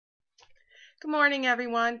Good morning,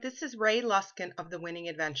 everyone. This is Ray Luskin of The Winning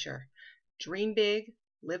Adventure. Dream big,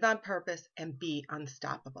 live on purpose, and be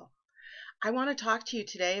unstoppable. I want to talk to you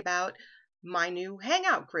today about my new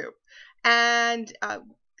Hangout group. And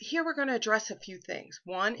here we're going to address a few things.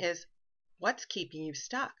 One is what's keeping you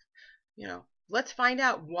stuck? Let's find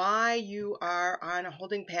out why you are on a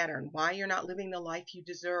holding pattern, why you're not living the life you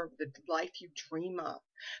deserve, the life you dream of.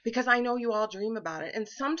 Because I know you all dream about it. And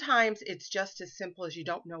sometimes it's just as simple as you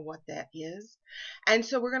don't know what that is. And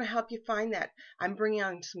so we're going to help you find that. I'm bringing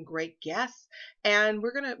on some great guests, and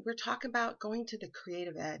we're talking about going to the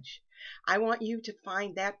creative edge. I want you to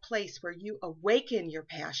find that place where you awaken your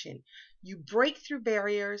passion, you break through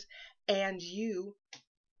barriers, and you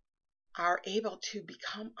are able to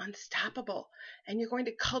become unstoppable. And you're going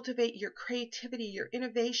to cultivate your creativity, your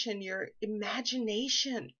innovation, your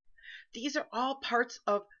imagination. These are all parts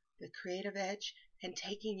of the creative edge and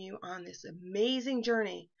taking you on this amazing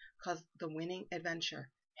journey called the winning adventure.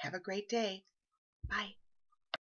 Have a great day. Bye.